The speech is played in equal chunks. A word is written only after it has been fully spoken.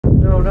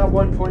No, not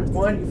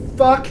 1.1, you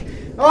fuck.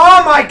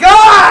 Oh my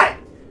god!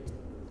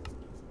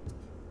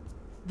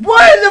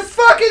 What the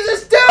fuck is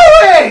this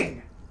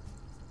doing?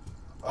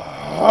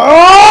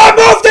 Oh,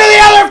 move to the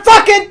other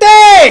fucking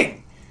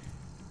thing!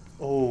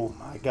 Oh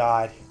my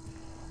god.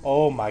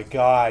 Oh my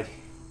god.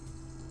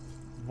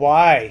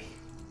 Why?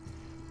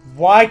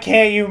 Why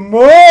can't you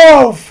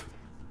move?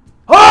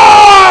 Oh,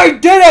 I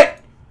did it!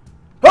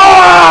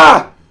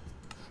 Ah!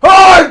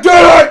 I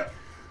did it!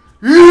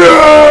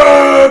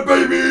 Yeah,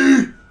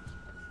 baby!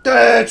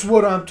 That's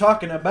what I'm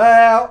talking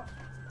about.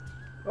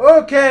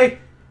 Okay,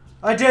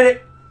 I did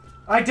it.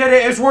 I did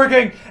it. It's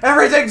working.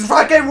 Everything's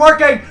fucking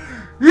working.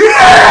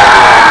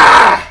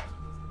 Yeah!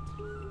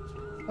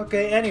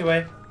 Okay,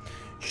 anyway.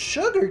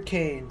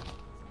 Sugarcane.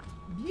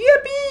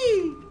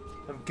 Yippee!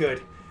 I'm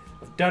good.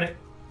 I've done it.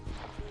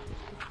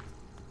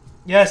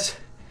 Yes.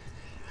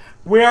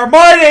 We are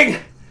mining!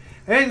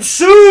 And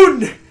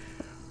soon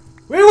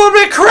we will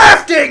be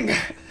crafting!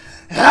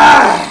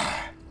 Ah!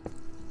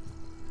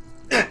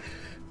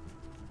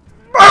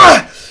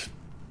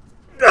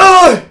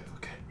 Okay.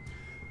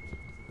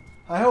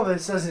 I hope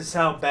this doesn't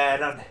sound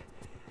bad.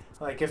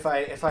 Like if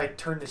I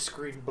turn the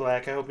screen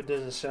black, I hope it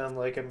doesn't sound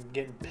like I'm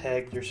getting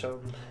pegged or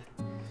something.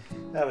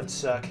 That would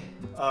suck.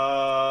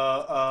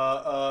 Oh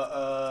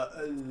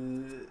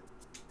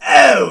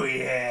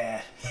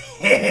yeah.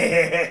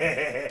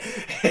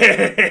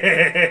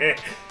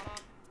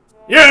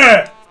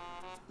 Yeah!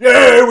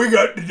 Yeah, we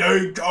got the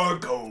dang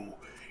charcoal.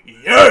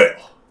 Yeah!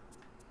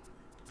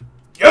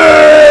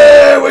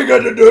 Yeah, we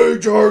got the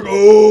dang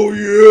charcoal.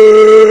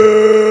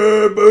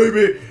 Yeah,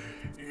 baby.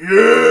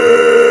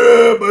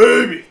 Yeah,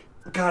 baby.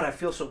 God, I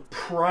feel so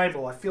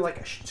primal. I feel like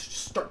I should just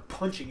start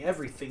punching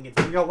everything in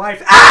real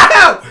life.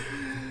 Ow!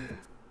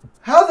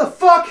 How the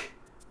fuck?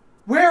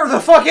 Where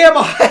the fuck am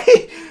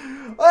I?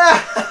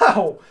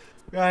 Ow!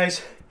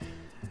 Guys,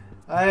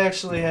 I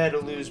actually had to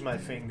lose my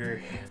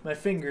finger. My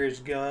finger is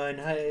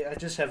gone. I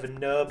just have a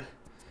nub.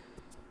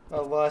 I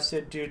lost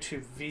it due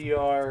to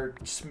VR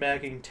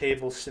Smacking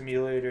Table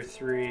Simulator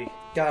 3.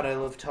 God, I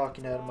love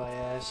talking out of my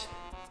ass.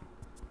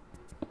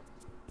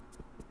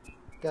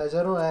 Guys,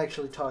 I don't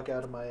actually talk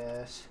out of my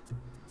ass.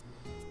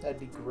 That'd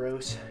be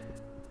gross.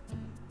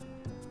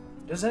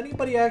 Does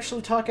anybody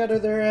actually talk out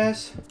of their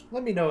ass?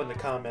 Let me know in the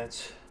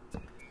comments.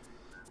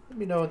 Let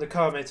me know in the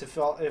comments if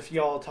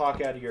y'all talk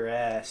out of your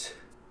ass.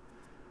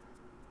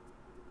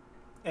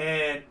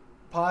 And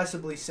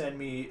possibly send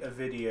me a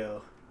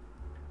video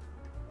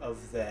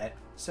of that.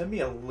 Send me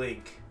a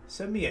link.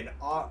 Send me an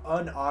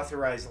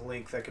unauthorized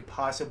link that could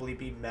possibly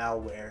be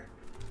malware.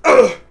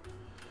 Ugh!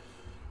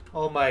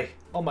 All my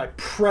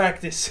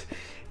practice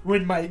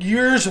when my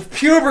years of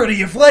puberty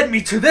have led me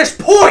to this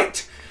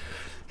point.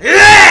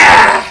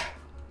 Yeah!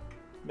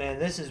 Man,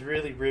 this is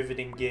really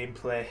riveting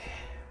gameplay.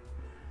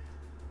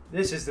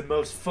 This is the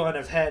most fun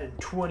I've had in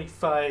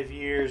 25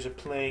 years of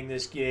playing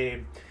this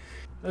game.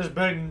 This has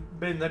been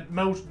the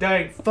most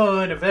dang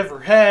fun I've ever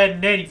had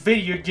in any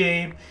video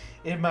game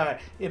in my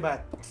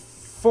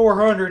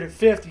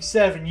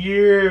 457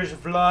 years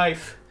of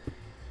life.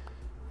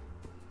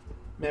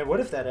 Man, what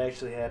if that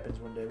actually happens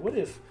one day? What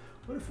if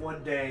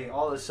one day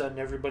all of a sudden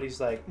everybody's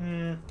like,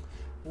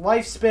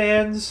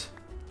 lifespans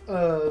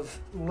of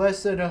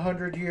less than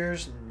 100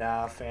 years?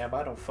 Nah, fam,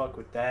 I don't fuck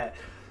with that.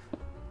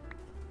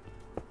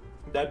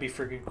 That'd be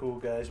freaking cool,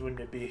 guys,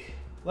 wouldn't it be?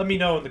 Let me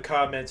know in the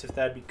comments if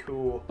that'd be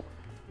cool,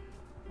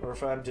 or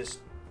if I'm just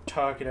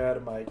talking out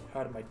of my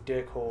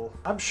dick hole.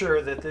 I'm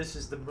sure that this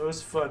is the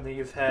most fun that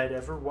you've had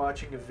ever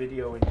watching a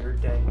video in your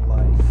dang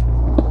life.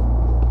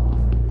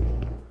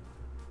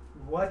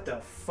 What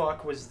the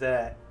fuck was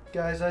that?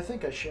 Guys, I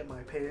think I shit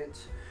my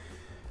pants.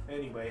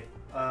 Anyway,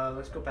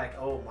 let's go back.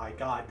 Oh my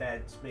god,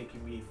 that's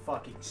making me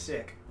fucking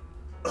sick.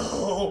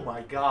 Oh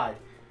my god.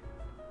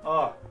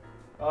 Oh,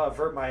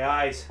 avert my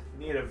eyes. I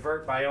need to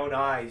avert my own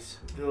eyes.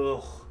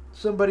 Ugh.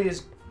 Somebody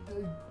is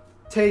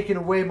taking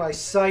away my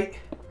sight.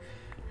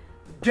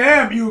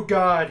 Damn you,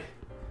 God!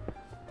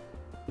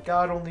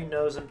 God only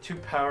knows I'm too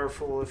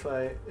powerful if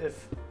I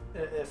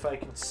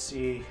can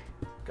see.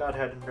 God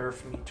had to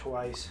nerf me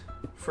twice.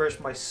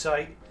 First, my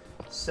sight.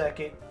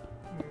 Second,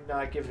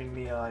 not giving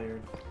me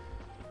iron.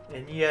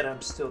 And yet,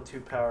 I'm still too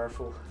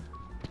powerful.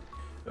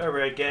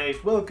 Alright,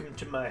 guys. Welcome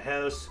to my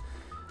house.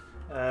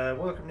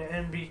 Welcome to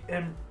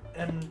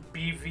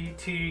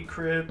MBVT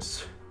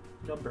Cribs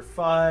number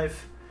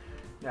 5.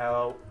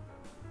 Now,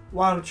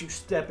 why don't you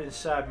step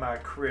inside my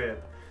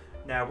crib?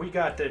 Now, we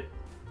got the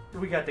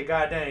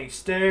goddamn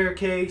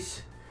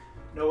staircase.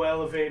 No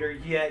elevator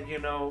yet, you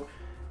know.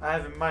 I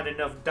haven't mined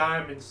enough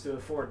diamonds to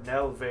afford an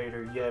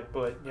elevator yet,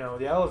 but you know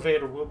the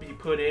elevator will be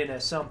put in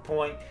at some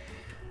point.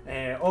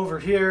 And over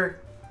here,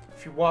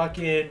 if you walk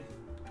in,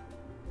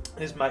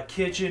 is my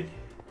kitchen.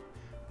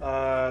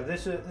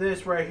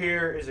 This right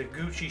here is a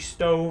Gucci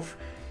stove.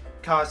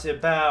 Costs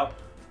about,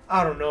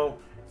 I don't know,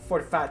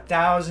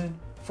 45,000,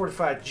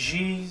 45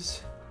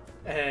 G's.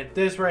 And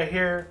this right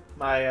here,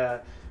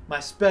 my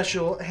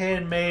special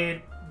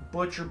handmade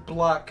butcher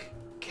block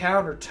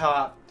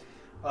countertop.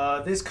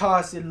 This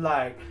costed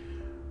like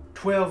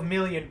 $12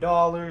 million,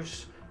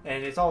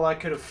 and it's all I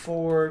could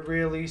afford,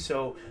 really.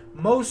 So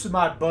most of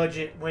my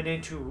budget went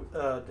into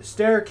the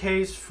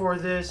staircase for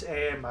this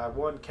and my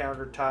one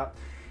countertop.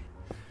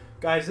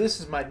 Guys, this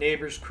is my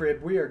neighbor's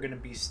crib. We are going to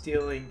be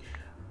stealing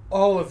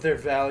all of their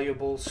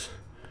valuables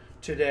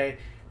today.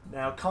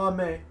 Now,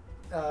 comment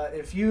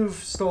if you've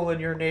stolen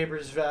your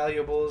neighbor's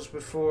valuables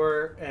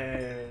before,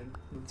 and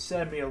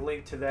send me a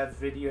link to that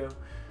video.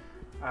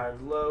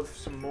 I'd love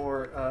some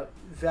more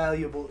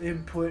valuable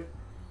input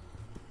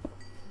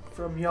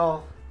from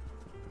y'all.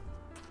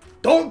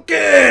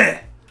 Donkey!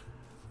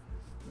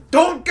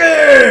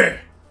 Donkey!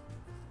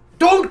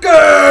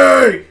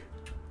 Donkey!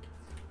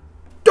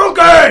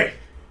 Donkey!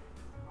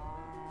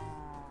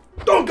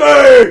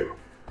 Donkey!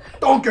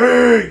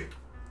 Donkey!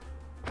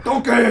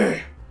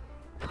 Donkey!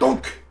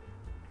 Donkey!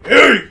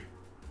 Hey!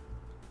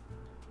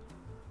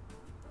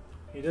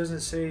 He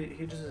doesn't say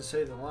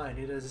the line.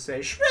 He doesn't say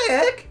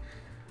Shrek.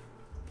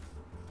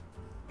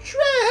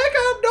 Shrek,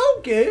 I'm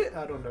Donkey.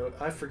 I don't know.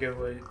 I forget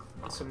what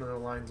some of the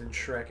lines in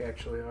Shrek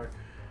actually are.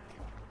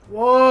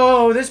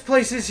 Whoa, this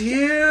place is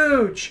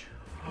huge.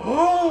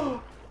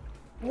 Oh,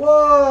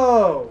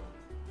 whoa.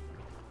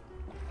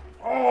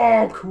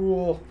 Oh,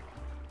 cool.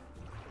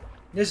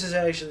 This is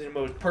actually the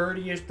most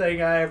prettiest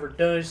thing I ever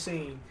done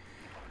seen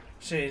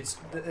since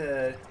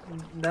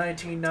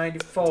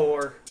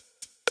 1994.